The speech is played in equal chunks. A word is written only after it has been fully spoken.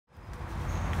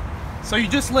So you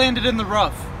just landed in the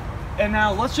rough. And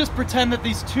now let's just pretend that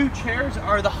these two chairs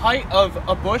are the height of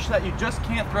a bush that you just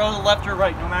can't throw to the left or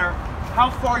right, no matter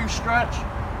how far you stretch.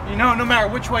 You know, no matter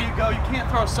which way you go, you can't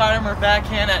throw a sidearm or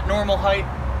backhand at normal height.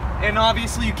 And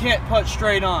obviously you can't putt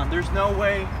straight on. There's no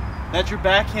way that your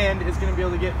backhand is going to be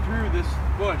able to get through this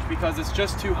bush because it's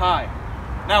just too high.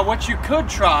 Now what you could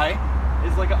try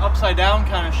is like an upside down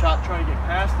kind of shot, try to get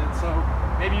past it. So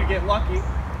maybe you get lucky.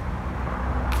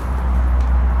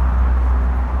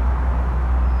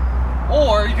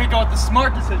 Or you could go with the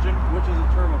smart decision, which is a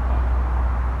turbo putt.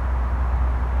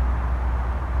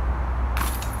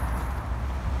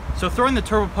 So throwing the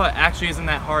turbo putt actually isn't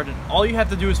that hard, and all you have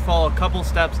to do is follow a couple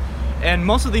steps, and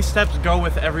most of these steps go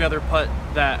with every other putt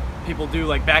that people do,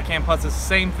 like backhand putts. It's the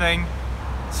same thing,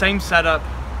 same setup,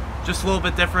 just a little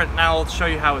bit different. Now I'll show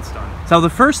you how it's done. So the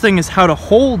first thing is how to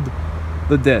hold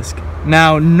the disc.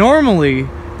 Now normally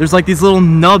there's like these little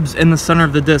nubs in the center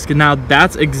of the disc, and now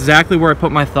that's exactly where I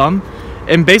put my thumb.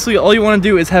 And basically all you want to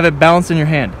do is have it balanced in your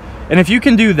hand. And if you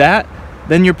can do that,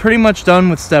 then you're pretty much done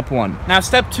with step one. Now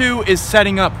step two is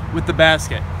setting up with the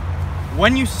basket.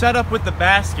 When you set up with the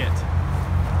basket,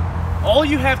 all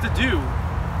you have to do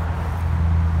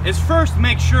is first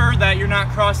make sure that you're not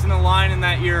crossing the line and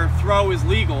that your throw is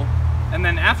legal. And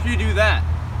then after you do that,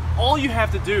 all you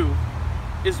have to do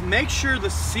is make sure the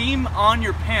seam on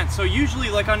your pants, so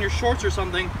usually like on your shorts or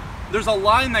something, there's a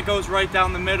line that goes right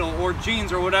down the middle, or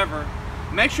jeans or whatever.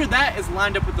 Make sure that is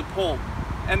lined up with the pole.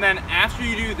 And then after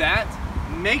you do that,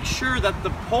 make sure that the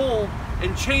pole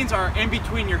and chains are in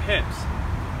between your hips.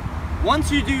 Once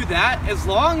you do that, as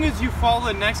long as you follow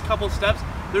the next couple steps,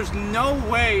 there's no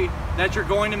way that you're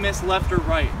going to miss left or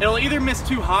right. It'll either miss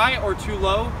too high or too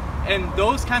low, and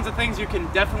those kinds of things you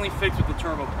can definitely fix with the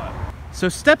turbo putt. So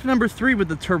step number 3 with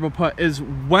the turbo putt is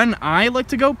when I like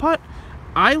to go putt,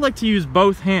 I like to use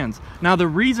both hands. Now the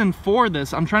reason for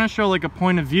this, I'm trying to show like a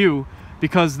point of view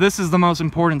because this is the most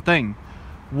important thing.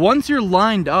 Once you're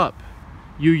lined up,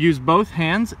 you use both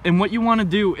hands, and what you want to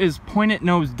do is point it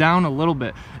nose down a little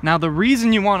bit. Now the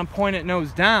reason you want to point it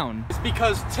nose down is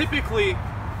because typically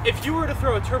if you were to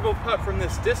throw a turbo putt from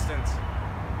this distance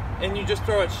and you just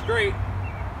throw it straight,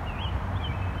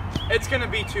 it's going to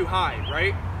be too high,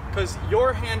 right? Because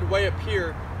your hand way up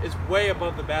here is way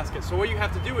above the basket. So what you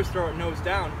have to do is throw it nose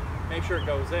down, make sure it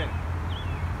goes in.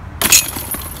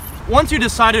 Once you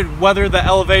decided whether the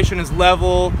elevation is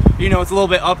level, you know, it's a little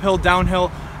bit uphill, downhill,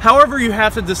 however you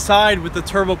have to decide with the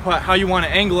turbo putt how you want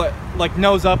to angle it, like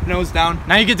nose up, nose down.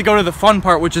 Now you get to go to the fun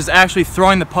part, which is actually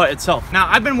throwing the putt itself. Now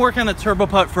I've been working on the turbo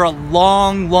putt for a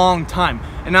long time,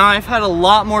 and now I've had a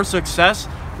lot more success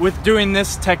with doing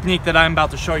this technique that I'm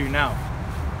about to show you now.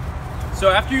 So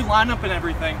after you line up and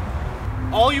everything,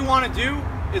 all you want to do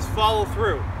is follow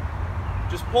through.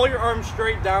 Just pull your arm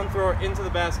straight down, throw it into the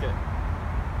basket.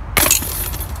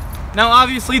 Now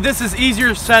obviously this is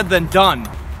easier said than done,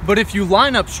 but if you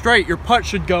line up straight, your putt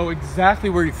should go exactly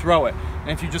where you throw it. And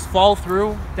if you just follow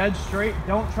through, dead straight,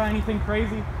 don't try anything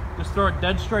crazy, just throw it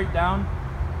dead straight down,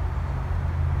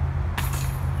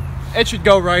 it should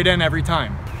go right in every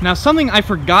time. Now something I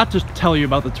forgot to tell you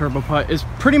about the turbo putt is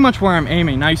pretty much where I'm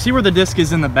aiming. Now you see where the disc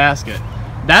is in the basket.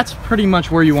 That's pretty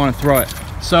much where you want to throw it.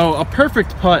 So a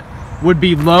perfect putt would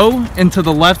be low and to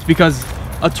the left, because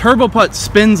a turbo putt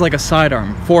spins like a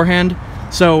sidearm forehand.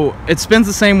 So it spins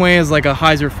the same way as like a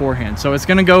hyzer forehand. So it's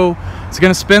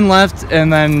gonna spin left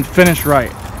and then finish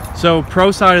right. So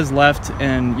pro side is left,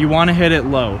 and you want to hit it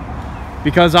low,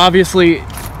 because obviously,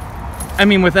 I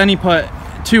mean, with any putt,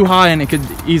 too high and it could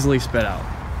easily spit out.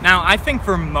 Now I think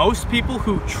for most people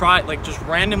who try, like just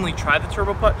randomly try the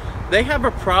turbo putt, they have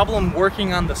a problem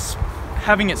working on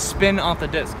having it spin off the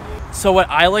disc. So what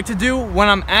I like to do when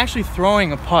I'm actually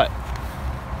throwing a putt,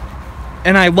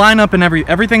 and I line up and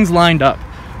everything's lined up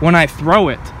when I throw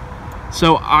it.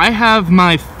 So I have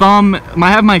my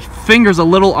fingers a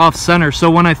little off center, so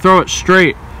when I throw it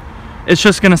straight, it's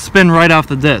just gonna spin right off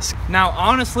the disc. Now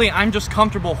honestly, I'm just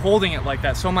comfortable holding it like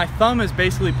that. So my thumb is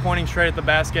basically pointing straight at the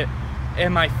basket,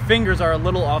 and my fingers are a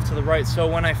little off to the right. So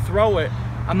when I throw it,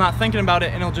 I'm not thinking about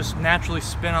it, and it'll just naturally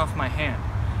spin off my hand.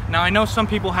 Now I know some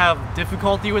people have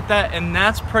difficulty with that, and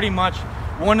that's pretty much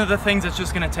one of the things that's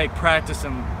just gonna take practice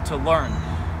and to learn.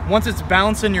 Once it's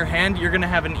balanced in your hand, you're gonna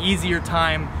have an easier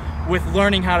time with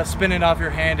learning how to spin it off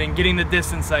your hand and getting the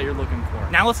distance that you're looking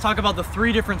for. Now let's talk about the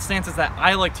 3 different stances that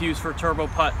I like to use for turbo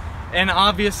putt. And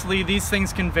obviously these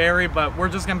things can vary, but we're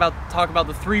just gonna talk about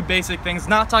the 3 basic things,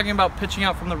 not talking about pitching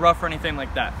out from the rough or anything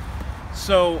like that.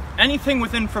 So anything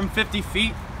within from 50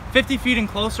 feet and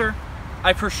closer,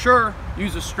 I for sure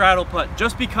use a straddle putt,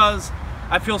 just because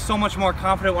I feel so much more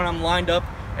confident when I'm lined up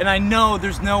and I know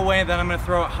there's no way that I'm going to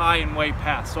throw it high and way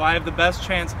past. So I have the best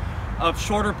chance of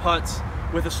shorter putts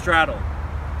with a straddle.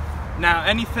 Now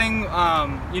anything,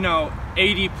 you know,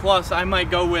 80 plus, I might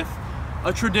go with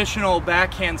a traditional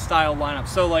backhand style lineup.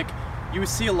 So like you would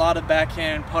see a lot of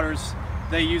backhand putters,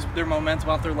 they use their momentum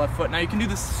off their left foot. Now you can do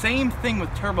the same thing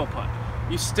with turbo putt.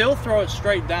 You still throw it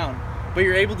straight down, but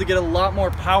you're able to get a lot more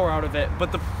power out of it.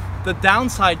 But the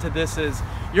downside to this is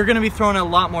you're going to be throwing it a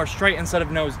lot more straight instead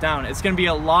of nose down. It's going to be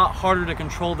a lot harder to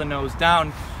control the nose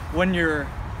down when you're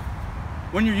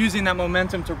using that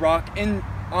momentum to rock in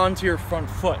onto your front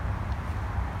foot.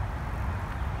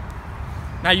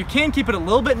 Now you can keep it a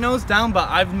little bit nose down, but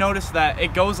I've noticed that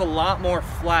it goes a lot more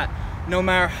flat no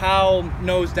matter how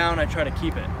nose down I try to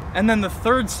keep it. And then the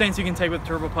third stance you can take with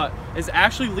turbo putt is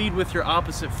actually lead with your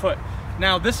opposite foot.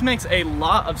 Now this makes a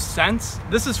lot of sense.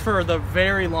 This is for the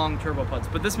very long turbo putts,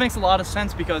 but this makes a lot of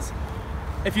sense because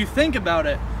if you think about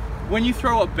it, when you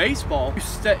throw a baseball,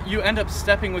 you end up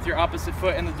stepping with your opposite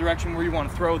foot in the direction where you want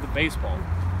to throw the baseball.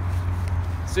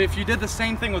 So if you did the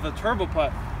same thing with a turbo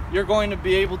putt, you're going to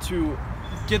be able to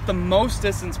get the most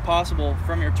distance possible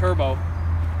from your turbo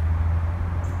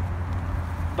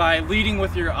by leading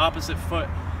with your opposite foot.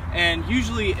 And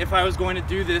usually if I was going to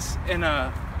do this in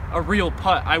a real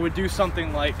putt, I would do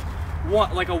something like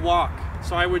a walk.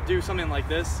 So I would do something like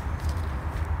this.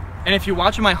 And if you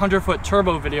watch my 100-foot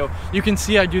turbo video, you can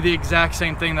see I do the exact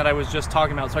same thing that I was just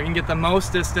talking about. So I can get the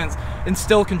most distance and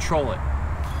still control it.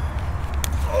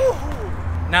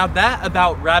 Now that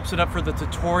about wraps it up for the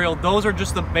tutorial. Those are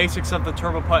just the basics of the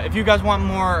turbo putt. If you guys want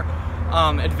more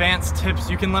advanced tips,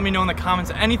 you can let me know in the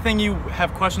comments. Anything you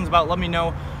have questions about, let me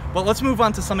know. But let's move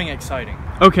on to something exciting.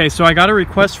 Okay, so I got a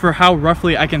request for how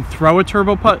roughly I can throw a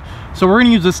turbo putt. So we're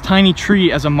gonna use this tiny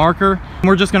tree as a marker.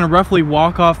 We're just gonna roughly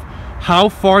walk off how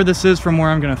far this is from where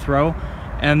I'm gonna throw,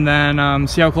 and then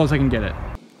see how close I can get it.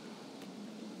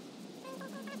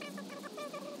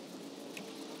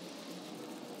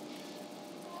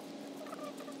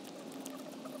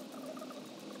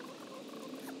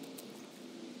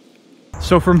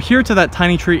 So from here to that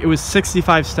tiny tree, it was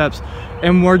 65 steps,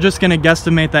 and we're just gonna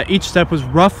guesstimate that each step was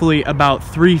roughly about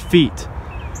 3 feet.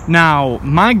 Now,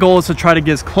 my goal is to try to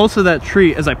get as close to that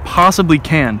tree as I possibly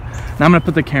can. Now I'm gonna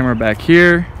put the camera back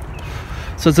here.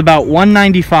 So it's about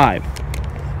 195.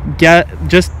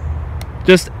 Just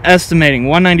estimating,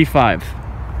 195.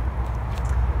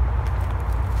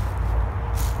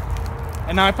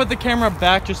 And now I put the camera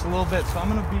back just a little bit, so I'm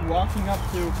gonna be walking up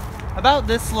to about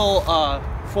this little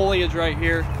foliage right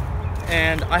here,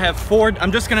 and I have 4.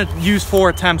 I'm just gonna use 4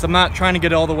 attempts. I'm not trying to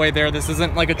get it all the way there. This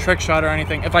isn't like a trick shot or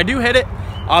anything. If I do hit it,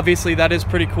 obviously that is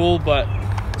pretty cool. But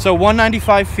so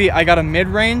 195 feet, I got a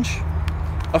mid-range,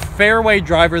 a fairway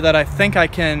driver that I think I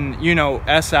can, you know,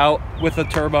 S out with a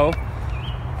turbo,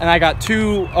 and I got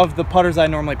 2 of the putters I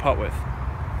normally putt with.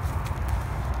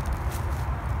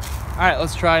 All right,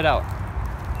 let's try it out.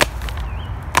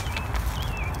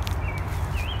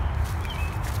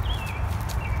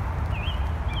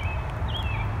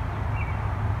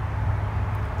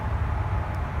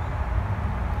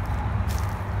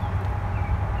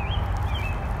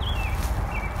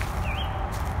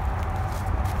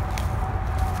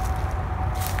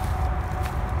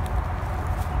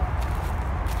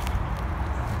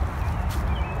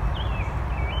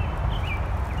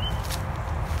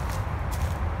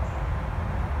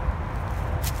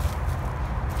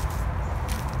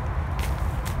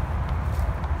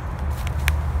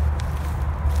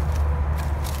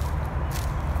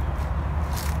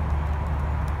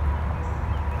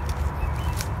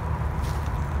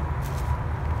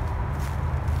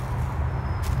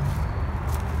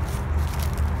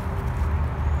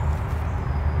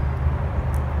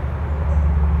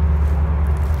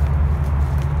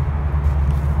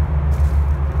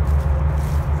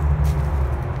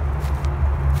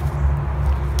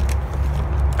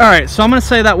 All right, so I'm gonna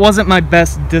say that wasn't my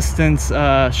best distance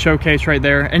showcase right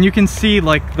there. And you can see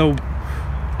like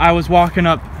I was walking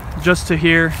up just to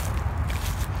here,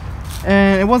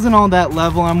 and it wasn't all that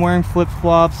level. I'm wearing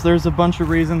flip-flops. There's a bunch of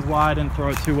reasons why I didn't throw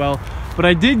it too well, but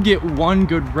I did get 1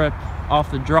 good rip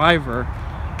off the driver.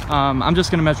 I'm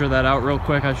just gonna measure that out real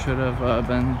quick. I should have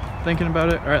been thinking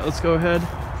about it. All right, let's go ahead.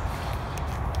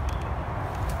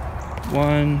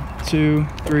 1, 2,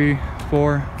 3,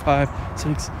 4, 5,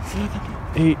 6, 7,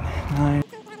 8, 9,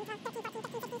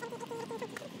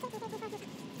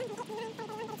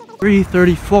 3,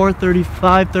 34,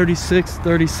 35, 36,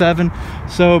 37.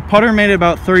 So putter made it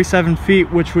about 37 feet,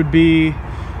 which would be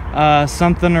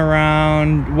something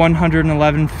around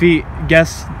 111 feet.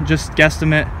 Just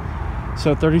guesstimate.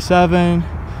 So 37,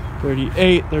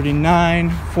 38, 39,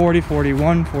 40,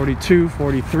 41, 42,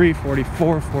 43,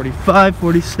 44, 45,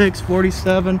 46,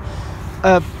 47.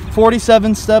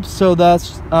 47 steps, so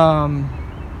that's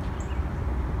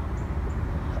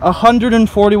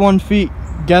 141 feet.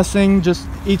 Guessing just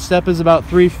each step is about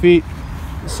 3 feet.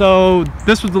 So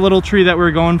this was the little tree that we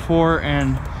were going for,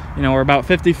 and you know, we're about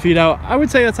 50 feet out. I would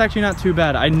say that's actually not too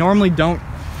bad. I normally don't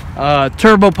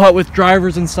turbo putt with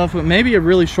drivers and stuff, but maybe a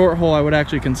really short hole I would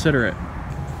actually consider it.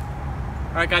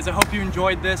 All right guys, I hope you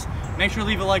enjoyed this. Make sure to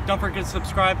leave a like, don't forget to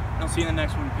subscribe, and I'll see you in the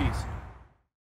next one. Peace.